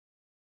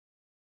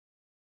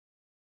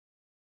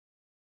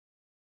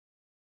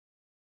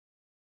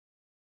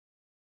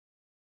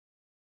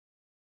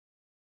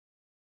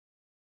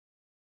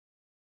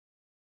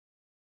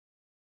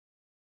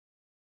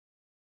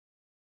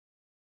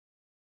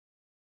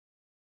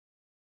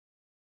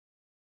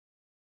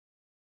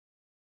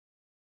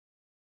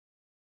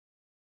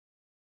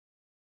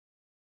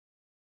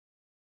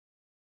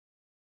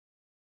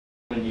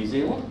in New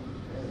Zealand,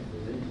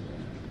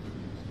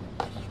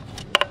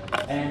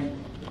 and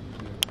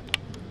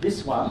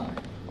this one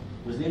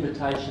was an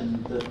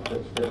imitation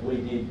that we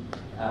did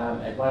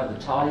at one of the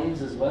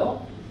tie-ins as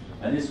well,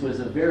 and this was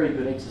a very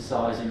good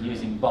exercise in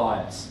using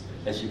bias,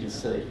 as you can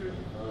see.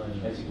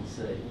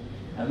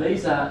 And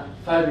these are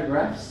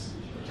photographs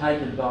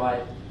taken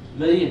by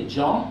me and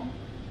John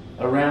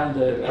around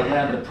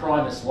the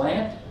Primus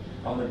lamp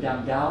on the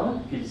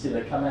Gungahlin. Can you see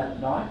they come out at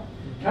night?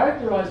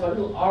 Characterised by a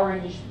little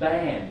orange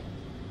band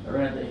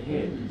around their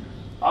head.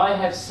 I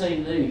have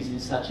seen these in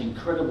such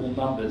incredible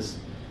numbers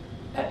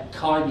at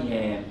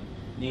Kaibian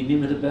near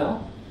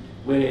Imitates,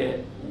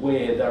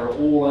 where they're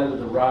all over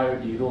the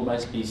road. You'd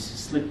almost be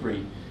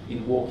slippery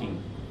in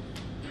walking.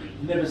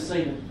 Never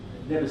seen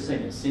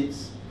it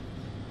since.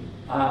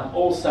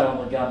 Also on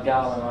the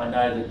Gungahlin, I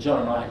know that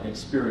John and I had an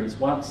experience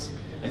once,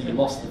 and you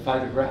lost the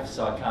photograph,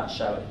 so I can't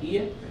show it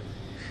here,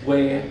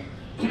 where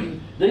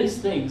these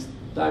things,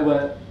 they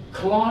were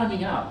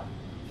climbing up,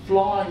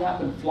 flying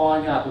up and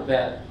flying up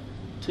about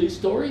 2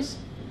 stories,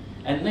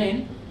 and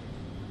then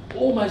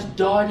almost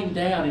diving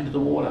down into the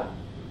water.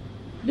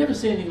 Never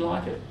seen anything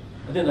like it.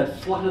 And then they'd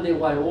flutter their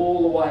way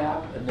all the way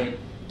up and then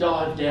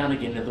dive down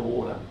again into the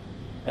water.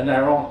 And they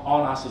were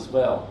on us as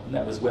well, and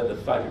that was where the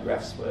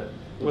photographs were.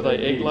 Were they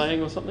egg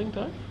laying or something,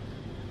 Dave?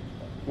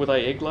 Were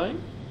they egg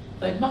laying?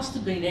 They must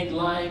have been egg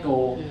laying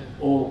or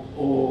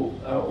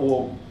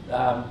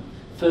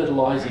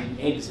fertilising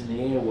eggs in the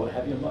air, or what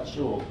have you. I'm not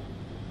sure.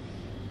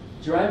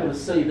 But you're able to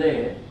see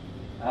there.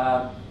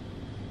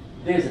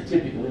 There's a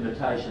typical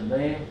imitation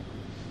there.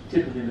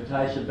 Typical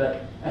imitation,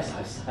 but as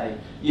I say,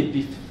 you'd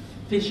be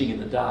fishing in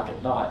the dark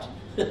at night.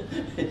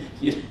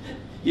 you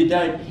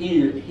don't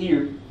hear,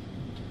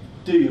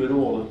 do you at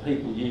all, of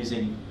people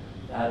using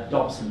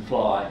Dobson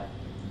fly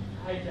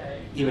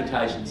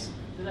imitations?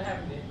 Do they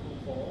have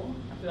nymphal form?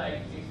 Do they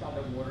exist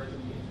underwater as a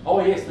nymph?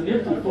 Oh yes, the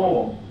nymphal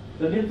form.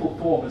 The nymphal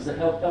form is the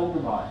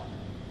Hellgrammites.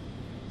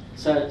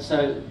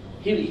 So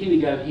here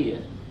we go here.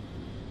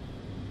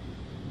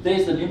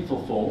 There's the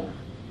nymphal form.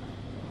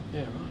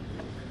 Yeah, right.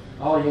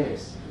 Oh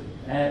yes.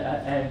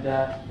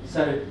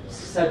 So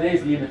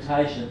there's the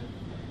imitation,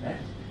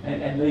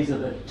 and these are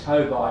the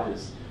toe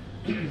biters.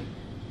 And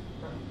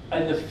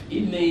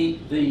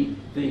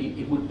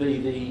it would be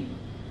the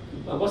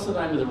what's the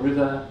name of the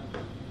river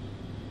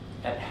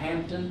at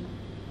Hampton,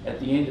 at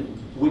the end of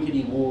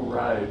Wickety Wall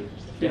Road,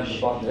 down the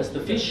bottom. That's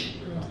the fish.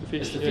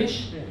 It's the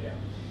fish. Yeah.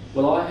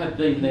 Well, I have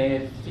been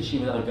there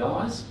fishing with other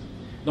guys,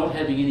 not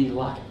having any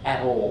luck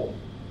at all.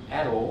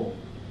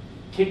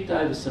 Kicked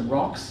over some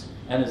rocks,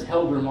 and there's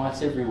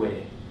Hellgrammites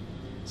everywhere.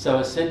 So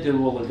I said to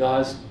all the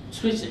guys,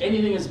 switch to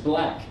anything that's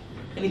black.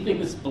 Anything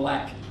that's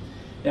black.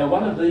 Now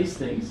one of these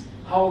things,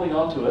 holding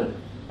onto it,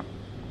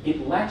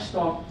 it latched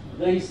on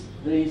these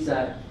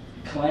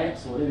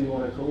clamps, or whatever you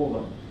want to call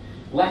them,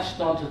 latched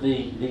onto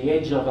the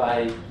edge of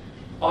a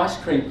ice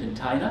cream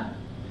container.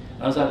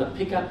 And I was able to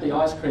pick up the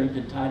ice cream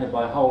container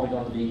by holding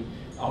onto the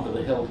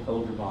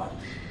Hellgrammite.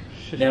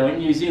 Now in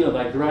New Zealand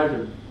they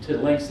grow to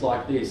lengths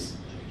like this.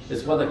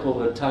 It's what they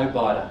call a toe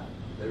biter.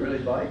 They really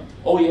bite?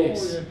 Oh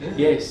yes,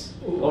 yes.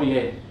 Oh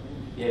yeah,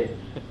 yeah.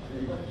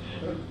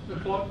 The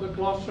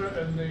glosser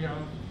and the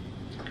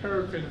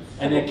carabiner.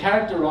 And they're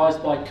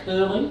characterised by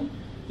curling,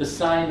 the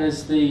same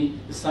as the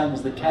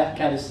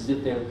caddis, as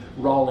if they're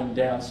rolling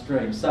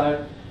downstream.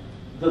 So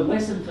the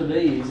lesson for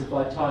me is, if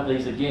I tie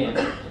these again,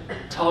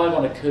 tie them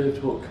on a curved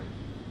hook.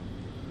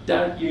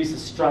 Don't use the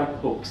straight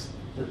hooks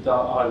that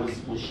I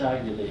was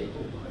showing you there.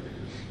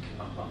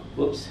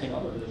 Whoops, hang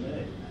on a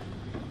minute.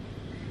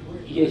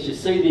 Yes, you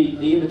see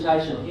the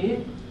imitation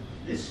here?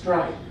 It's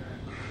straight.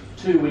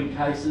 2 wing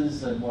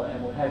cases and what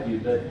have you.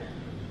 But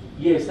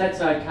yes,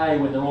 that's okay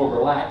when they're all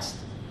relaxed.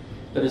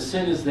 But as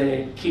soon as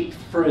they're kicked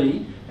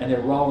free and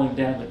they're rolling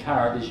down the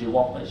current as you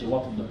want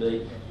them to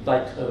be,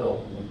 they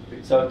curl.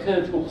 So a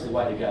curved hook is the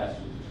way to go.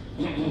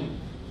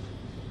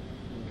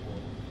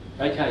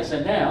 Okay, so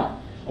now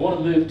I want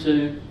to move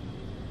to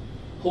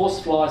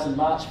horseflies and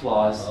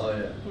marchflies. Oh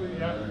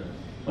yeah.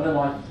 One of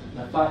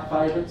my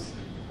favourites.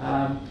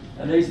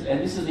 And this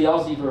is the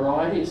Aussie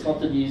variety. It's not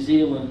the New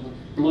Zealand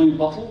blue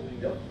bottle.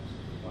 Yep.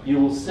 You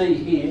will see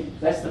here,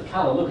 that's the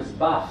colour. Look, it's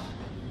buff.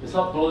 It's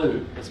not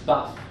blue, it's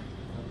buff.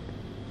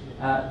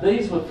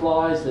 These were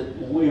flies that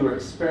we were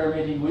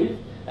experimenting with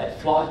at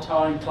fly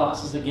tying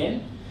classes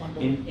again,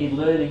 in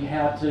learning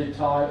how to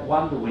tie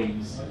wonder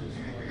wings.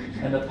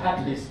 And the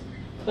pattern is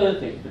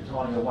perfect for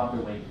tying a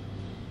wonder wing.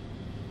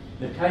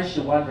 In case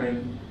you're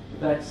wondering,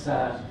 that's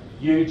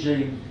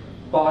Eugene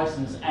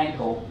Bison's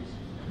ankle,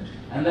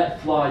 and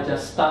that fly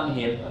just stung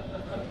him,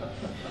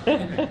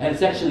 and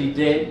it's actually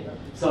dead.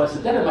 So I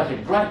said, that'll make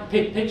a great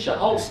picture,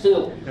 hold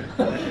still.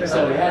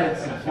 So we added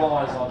some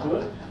flies onto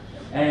it,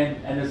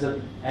 and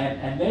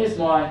there's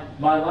my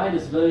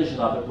latest version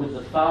of it with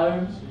the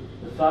foam,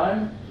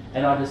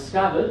 and I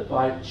discovered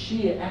by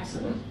sheer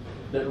accident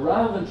that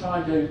rather than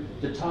trying to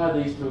tie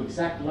these to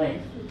exact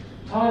length,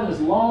 tie them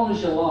as long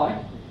as you like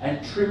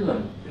and trim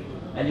them,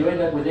 and you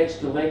end up with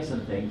extra legs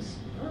and things.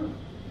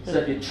 So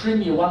if you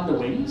trim your wonder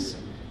wings,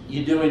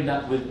 you do end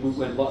up with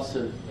lots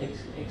of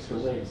extra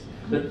legs.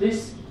 But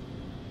this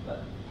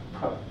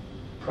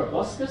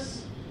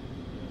proboscis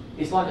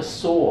is like a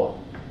saw,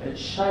 and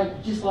it's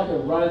shaped just like a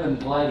Roman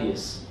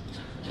gladius,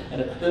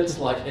 and it hurts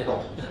like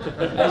hell,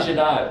 as you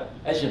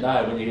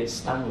know when you get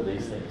stung with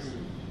these things.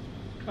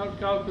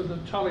 Go to the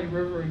Tully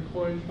River in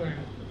Queensland.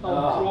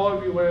 They'll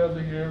drive you out of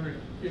the area.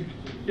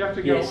 You have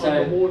to go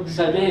underwater.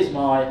 So there's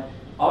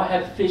I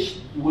have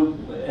fished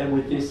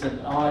with this,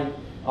 and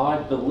I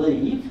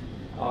believe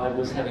I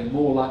was having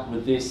more luck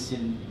with this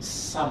in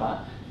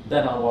summer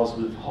than I was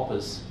with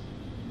hoppers.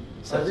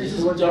 So this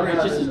is just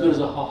as good as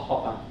a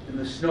hopper. In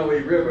the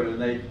Snowy River,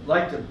 and they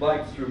like to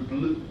bite through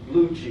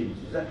blue cheese.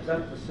 Is that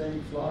the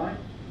same fly?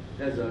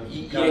 There's a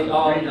they'll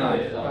bite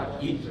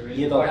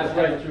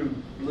right through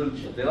blue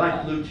cheese. They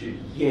like blue cheese.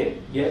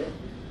 Yeah.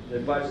 They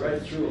bite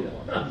right through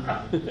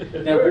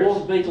them. Now,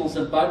 wall beetles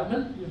and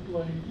boatmen,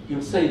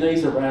 you'll see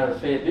these around a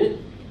fair bit.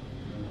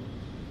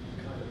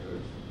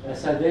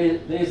 So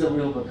there's a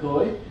real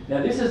McCoy.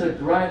 Now, this is a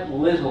great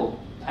little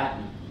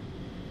pattern.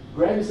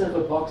 Grab yourself a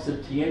box of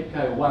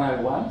Tiemco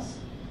 101s,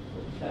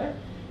 okay?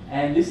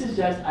 And this is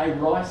just a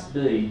rice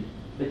bead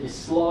that you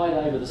slide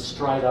over the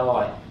straight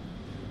eye.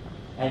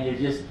 And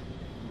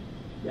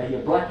you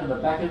black on the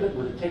back of it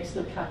with a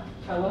texture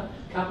colour,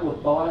 a couple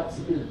of bites,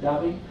 a bit of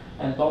dubbing,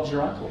 and Bob's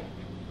your uncle.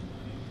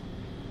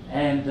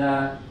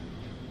 And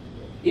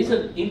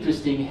isn't it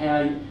interesting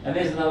how, and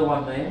there's another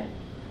one there,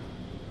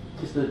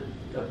 just a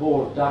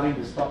ball of dubbing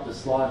to stop the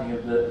sliding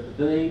of the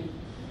bead,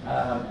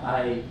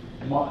 a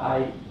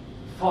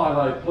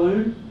phyllo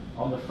plume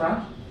on the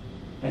front.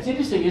 And it's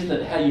interesting, isn't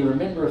it, how you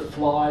remember a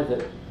fly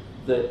that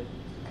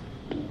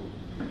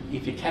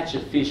if you catch a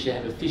fish, you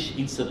have a fish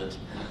incident.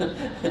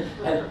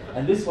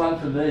 and this one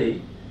for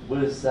me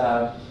was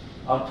on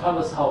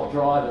Thomas Holt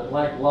Drive at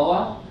Lake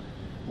Lyre,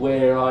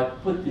 where I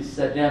put this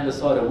down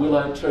beside a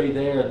willow tree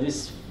there, and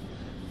this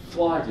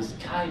fly just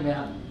came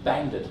out and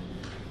banged it.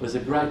 It was a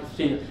great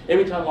feel.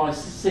 Every time I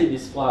see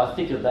this fly, I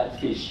think of that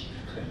fish.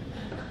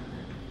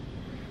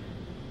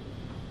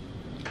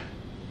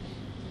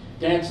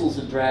 Damsels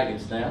and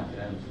dragons now.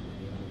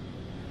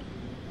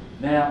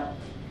 Now,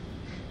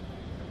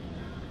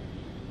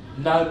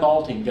 no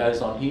molting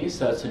goes on here,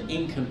 so it's an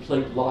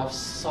incomplete life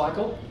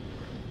cycle.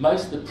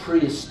 Most of the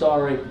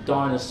prehistoric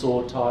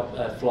dinosaur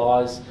type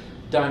flies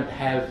don't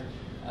have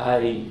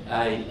a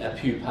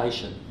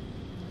pupation.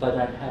 They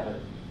don't have it.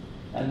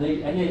 And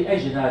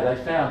as you know,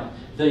 they found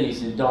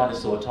these in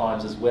dinosaur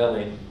times as well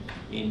in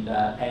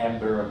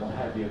amber and what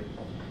have you.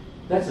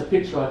 That's a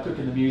picture I took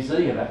in the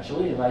museum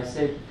actually, and they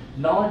said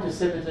 9 to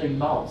 17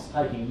 molts,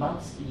 taking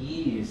months to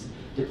years,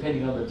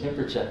 depending on the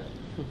temperature.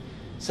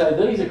 So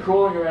these are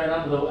crawling around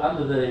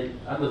under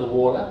the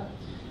water,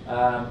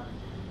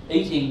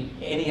 eating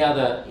any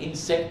other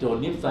insect or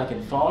nymph they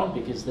can find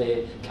because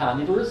they're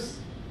carnivorous.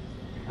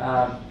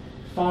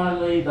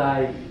 Finally,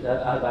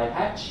 they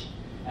hatch,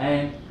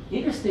 and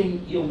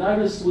interesting, you'll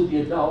notice with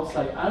the adults,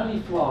 they only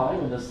fly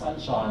when the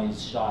sunshine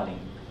is shining.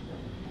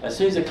 As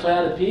soon as a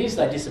cloud appears,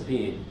 they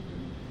disappear.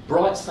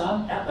 Bright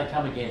sun, out they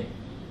come again.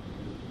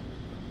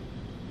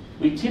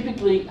 We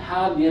typically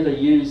hardly ever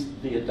use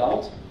the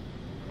adult,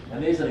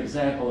 and there's an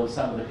example of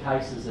some of the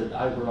cases that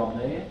over on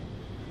there.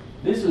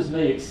 This was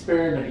me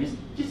experimenting,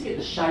 just to get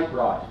the shape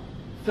right.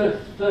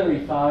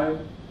 Furry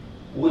foam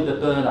with a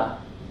burner,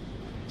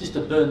 just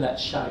to burn that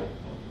shape.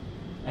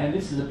 And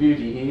this is a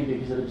beauty here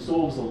because it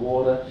absorbs the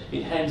water,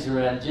 it hangs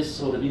around just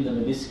sort of in the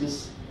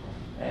meniscus.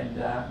 And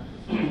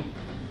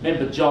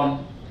remember,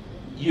 John,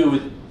 you were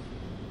with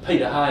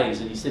Peter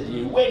Hayes, and he said to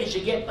you, "Where did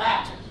you get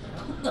that?"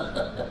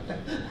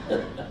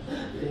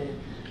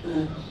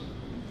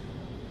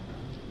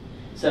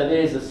 So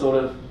there's a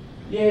sort of,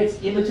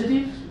 it's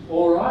imitative,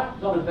 all right,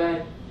 not a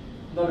bad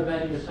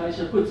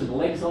imitation. Put some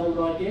legs on it,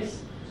 I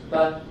guess,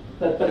 but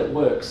it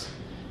works.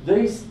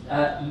 These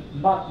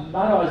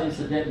mud-eyes,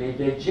 incidentally,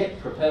 they're jet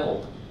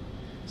propelled,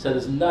 so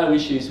there's no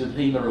issues with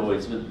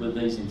hemorrhoids with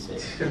these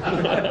insects.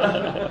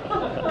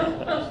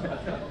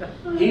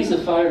 Here's a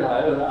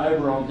photo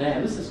over on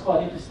down. This is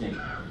quite interesting.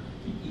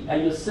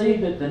 You'll see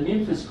that the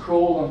nymph has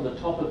crawled on the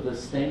top of the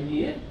stem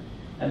here,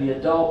 and the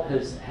adult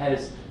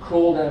has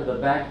crawled out of the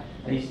back,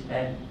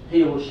 and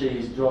he or she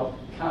is dropped.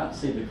 Can't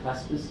see the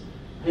claspers.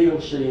 He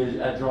or she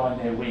are drying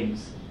their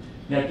wings.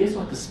 Now, guess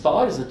what the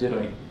spiders are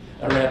doing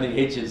around the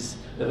edges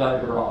of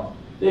Oberon?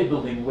 They're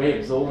building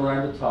webs all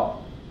around the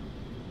top.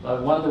 I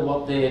wonder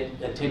what they're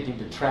attempting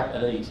to trap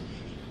and eat.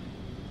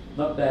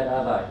 Not bad,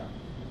 are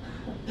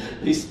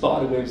they? These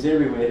spider webs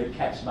everywhere to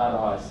catch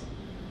mud-eyes.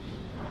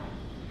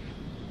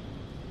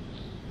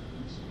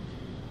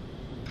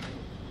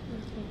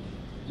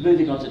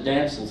 Moving on to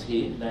damsels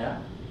here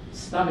now.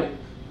 Stomach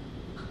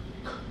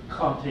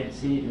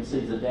contents here, you can see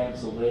the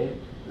damsel there,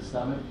 the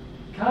stomach.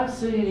 Can't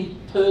see any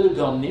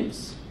perdigon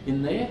nymphs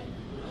in there,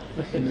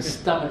 in the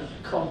stomach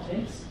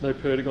contents. No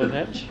perdigon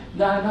hatch?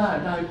 No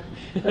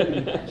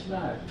perdigon hatch,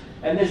 no.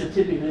 And there's a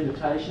typical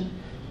imitation.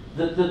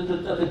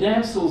 The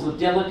damsels are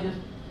delicate,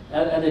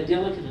 and they're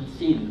delicate and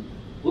thin.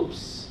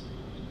 Whoops.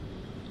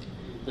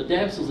 The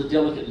damsels are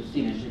delicate and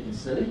thin, as you can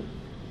see.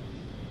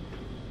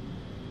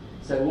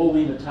 So all the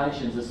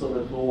imitations are sort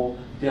of more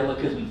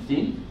delicate and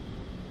thin.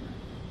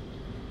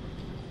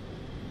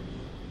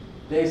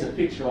 There's a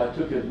picture I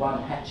took of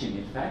one hatching,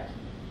 in fact,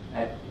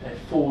 at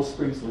Four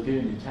Springs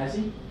Lagoon in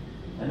Tassie.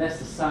 And that's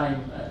the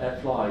same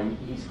fly.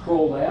 He's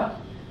crawled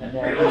out, and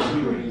now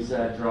here he is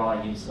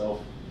drying himself.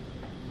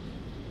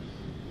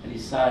 And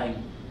he's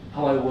saying,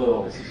 "Hello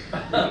world."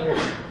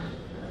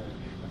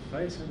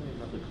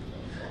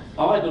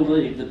 I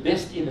believe the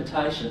best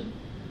imitation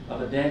of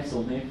a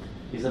damsel nymph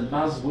is a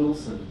Muzz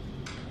Wilson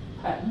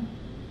pattern.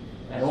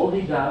 And all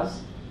he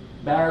does,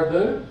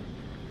 marabou,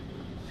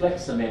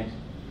 flex cement,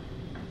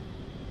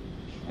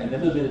 and a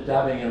little bit of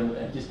dubbing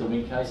and just a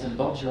wing case, and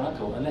Bob's your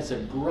uncle. And that's a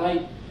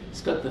great,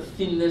 it's got the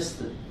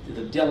thinness,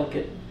 the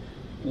delicate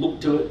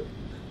look to it,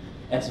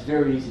 and it's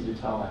very easy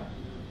to tie.